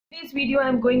today's video, I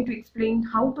am going to explain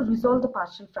how to resolve the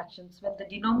partial fractions when the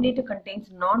denominator contains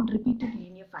non-repeated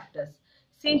linear factors.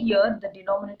 Say here the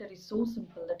denominator is so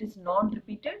simple, that is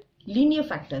non-repeated linear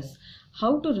factors.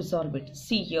 How to resolve it?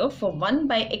 See here, for 1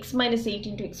 by x minus 8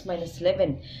 into x minus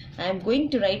 11, I am going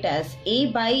to write as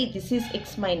a by this is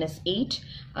x minus 8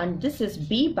 and this is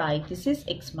b by this is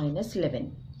x minus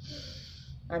 11.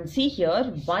 And see here,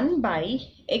 1 by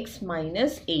x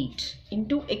minus 8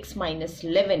 into x minus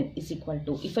 11 is equal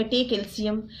to, if I take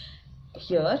LCM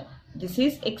here, this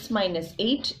is x minus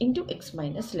 8 into x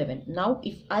minus 11. Now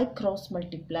if I cross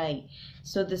multiply,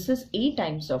 so this is a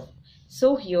times of,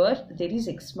 so here there is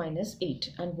x minus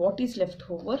 8 and what is left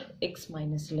over? X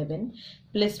minus 11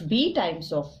 plus b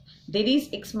times of, there is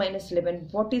x minus 11,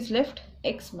 what is left?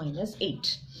 X minus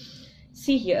 8.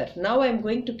 See here, now I am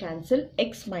going to cancel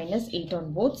x minus 8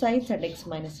 on both sides and x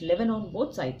minus 11 on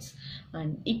both sides,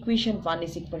 and equation 1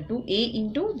 is equal to a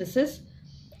into, this is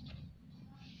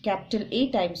capital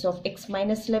A times of x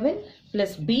minus 11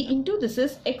 plus b into, this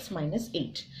is x minus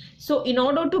 8. So in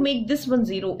order to make this one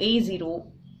 0, a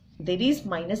 0, there is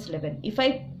minus 11. If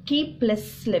I keep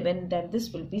plus 11, then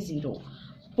this will be 0.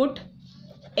 Put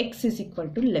x is equal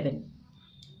to 11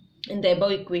 in the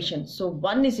above equation. So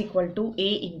 1 is equal to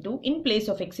a into, in place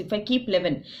of x, if I keep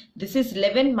 11, this is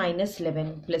 11 minus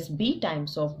 11 plus b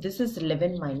times of, this is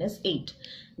 11 minus 8.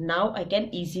 Now I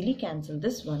can easily cancel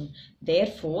this one.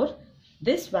 Therefore,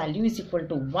 this value is equal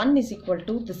to 1 is equal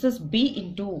to, this is b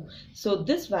into, so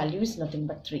this value is nothing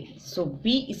but 3. So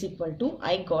b is equal to,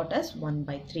 I got as 1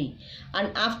 by 3.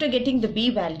 And after getting the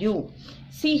b value,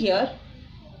 see here,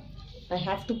 I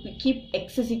have to keep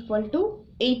x is equal to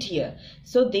 8 here.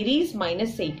 So there is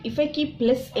minus 8. If I keep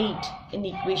plus 8 in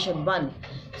equation 1,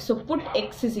 so put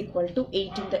x is equal to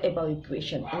 8 in the above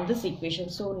equation, in this equation.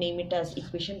 So name it as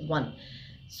equation 1.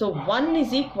 So 1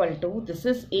 is equal to, this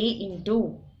is a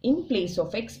into, in place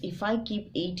of x, if I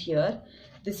keep 8 here,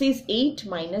 this is 8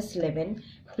 minus 11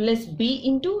 plus b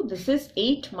into, this is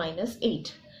 8 minus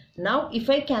 8. Now if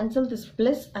I cancel this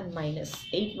plus and minus,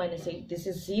 8 minus 8, this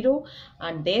is 0,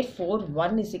 and therefore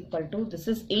 1 is equal to, this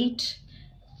is 8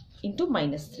 into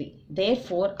minus 3.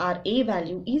 Therefore our a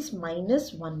value is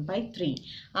minus 1 by 3.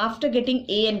 After getting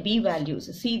a and b values,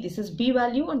 see this is b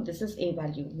value and this is a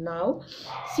value. Now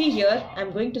see here, I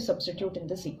am going to substitute in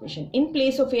this equation. In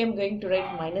place of a, I am going to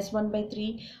write minus 1 by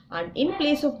 3, and in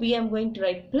place of b, I am going to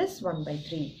write plus 1 by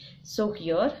 3. So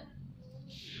here,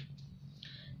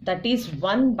 that is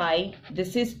 1 by,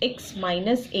 this is x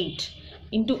minus 8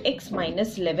 into x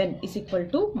minus 11 is equal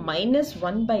to minus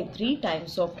 1 by 3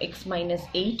 times of x minus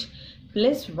 8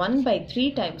 plus 1 by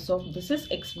 3 times of, this is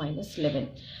x minus 11.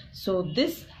 So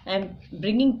this I am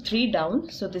bringing 3 down.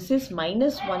 So this is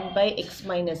minus 1 by x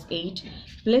minus 8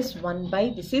 plus 1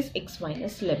 by, this is x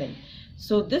minus 11.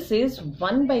 So this is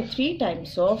 1 by 3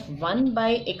 times of 1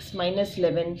 by x minus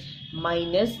 11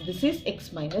 minus, this is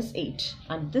x minus 8.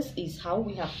 And this is how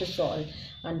we have to solve.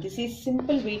 And this is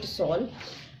simple way to solve.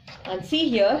 And see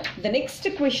here, the next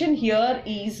question here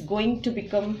is going to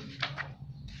become,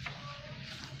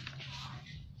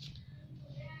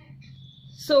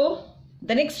 so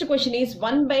the next question is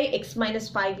 1 by x minus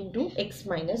 5 into x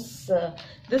minus,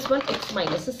 this one x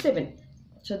minus 7.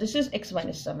 So this is x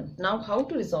minus 7. Now how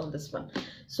to resolve this one?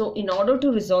 So in order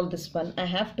to resolve this one, I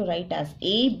have to write as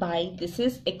a by, this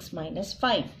is x minus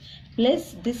 5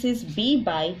 plus this is b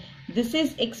by, this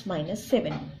is x minus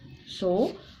 7.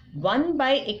 So 1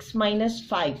 by x minus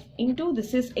 5 into,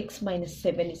 this is x minus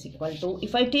 7 is equal to,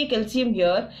 if I take LCM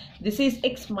here, this is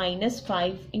x minus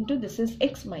 5 into, this is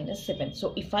x minus 7.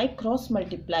 So if I cross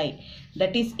multiply,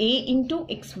 that is a into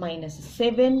x minus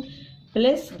 7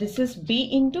 plus this is b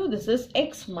into, this is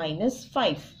x minus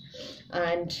 5.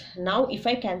 And now if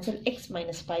I cancel x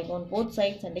minus 5 on both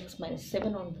sides and x minus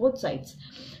 7 on both sides,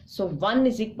 so 1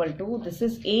 is equal to, this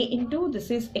is a into, this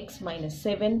is x minus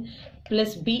 7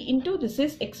 plus b into, this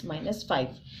is x minus 5.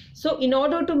 So in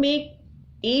order to make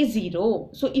a 0,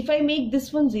 so if I make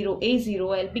this one 0, a 0,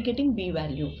 I'll be getting b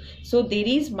value. So there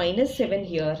is minus 7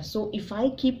 here. So if I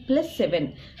keep plus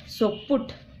 7, so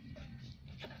put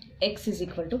x is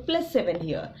equal to plus 7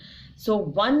 here. So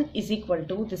 1 is equal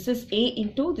to, this is a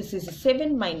into, this is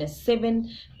 7 minus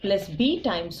 7 plus b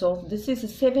times of, this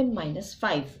is 7 minus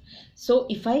 5. So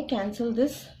if I cancel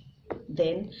this,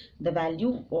 then the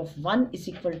value of 1 is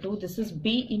equal to, this is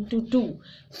b into 2.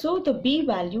 So the b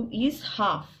value is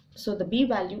half. So the b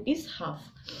value is half.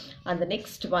 And the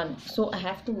next one, so I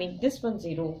have to make this one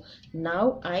 0.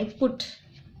 Now I put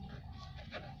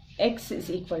x is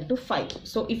equal to 5.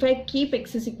 So if I keep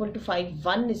x is equal to 5,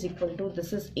 1 is equal to,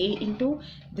 this is a into,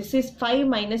 this is 5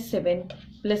 minus 7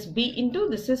 plus b into,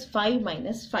 this is 5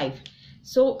 minus 5.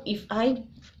 So if I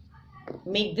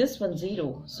make this one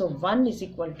 0, so 1 is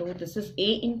equal to, this is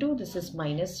a into, this is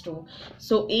minus 2,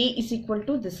 so a is equal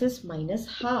to, this is minus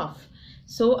half.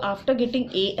 So after getting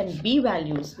a and b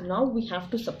values, now we have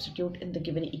to substitute in the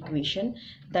given equation,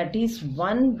 that is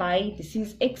 1 by, this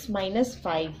is x minus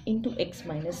 5 into x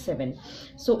minus 7.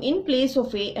 So in place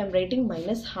of a, I am writing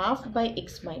minus half by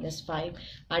x minus 5,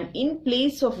 and in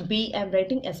place of b, I am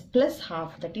writing as plus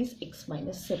half, that is x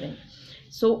minus 7.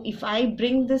 So if I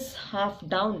bring this half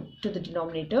down to the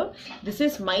denominator, this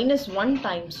is minus 1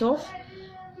 times of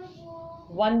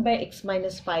 1 by x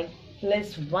minus 5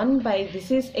 plus 1 by,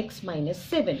 this is x minus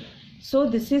 7. So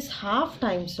this is half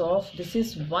times of, this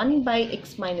is 1 by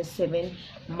x minus 7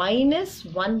 minus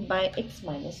 1 by x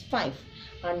minus 5.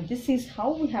 And this is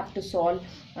how we have to solve,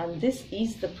 and this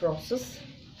is the process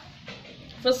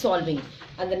for solving.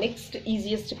 And the next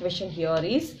easiest question here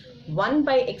is 1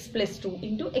 by x plus 2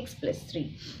 into x plus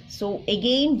 3. So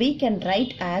again we can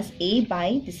write as a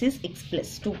by, this is x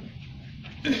plus 2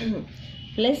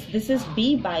 plus this is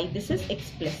b by, this is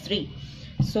x plus 3.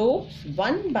 So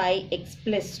 1 by x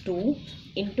plus 2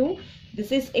 into,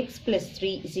 this is x plus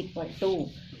 3 is equal to,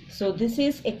 so this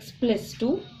is x plus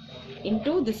 2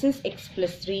 into, this is x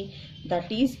plus 3,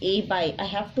 that is a by, I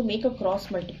have to make a cross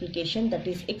multiplication, that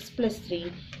is x plus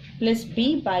 3 plus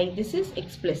b by, this is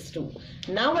x plus 2.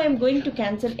 Now I am going to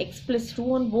cancel x plus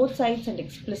 2 on both sides and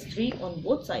x plus 3 on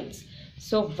both sides.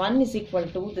 So 1 is equal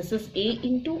to, this is a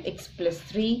into x plus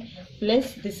 3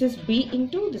 plus this is b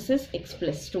into, this is x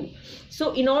plus 2.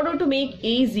 So in order to make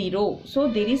a 0, so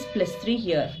there is plus 3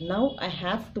 here. Now I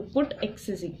have to put x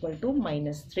is equal to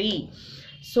minus 3.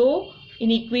 So in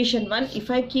equation 1,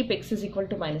 if I keep x is equal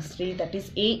to minus 3, that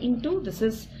is a into, this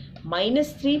is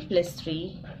minus 3 plus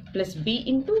 3 plus b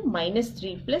into minus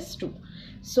 3 plus 2.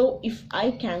 So if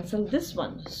I cancel this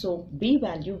one, so b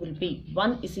value will be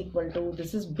 1 is equal to,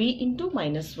 this is b into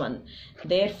minus 1.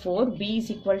 Therefore b is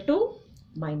equal to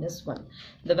minus 1.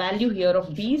 The value here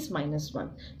of b is minus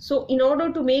 1. So in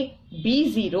order to make b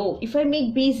 0, if I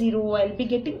make b 0, I'll be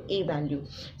getting a value.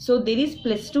 So there is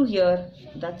plus 2 here.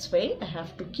 That's why I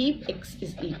have to keep x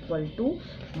is equal to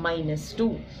minus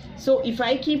 2. So if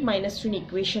I keep minus 2 in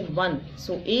equation 1,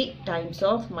 so a times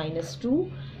of minus 2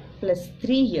 plus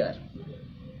 3 here,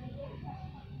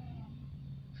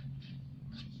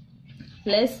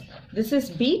 plus this is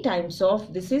b times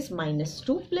of, this is minus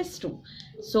 2 plus 2.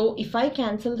 So if I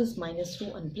cancel this minus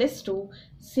 2 and plus 2,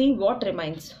 see what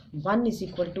remains. 1 is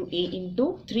equal to a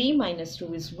into 3 minus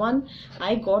 2 is 1.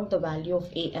 I got the value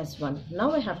of a as 1.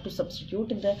 Now I have to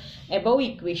substitute in the above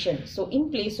equation. So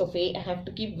in place of a, I have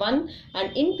to keep 1,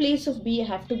 and in place of b, I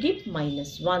have to give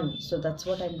minus 1. So that's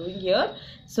what I'm doing here.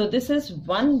 So this is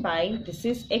 1 by, this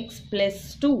is x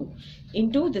plus 2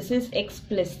 into, this is x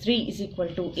plus 3 is equal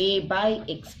to a by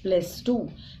x plus 2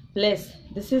 plus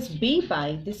this is b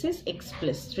by, this is x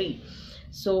plus 3.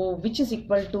 So which is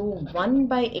equal to 1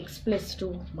 by x plus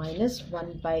 2 minus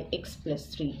 1 by x plus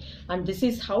 3. And this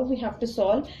is how we have to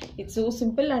solve. It's so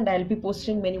simple, and I'll be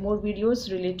posting many more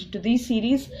videos related to these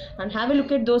series, and have a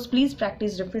look at those. Please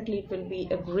practice. Definitely it will be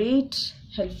a great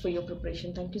help for your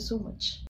preparation. Thank you so much.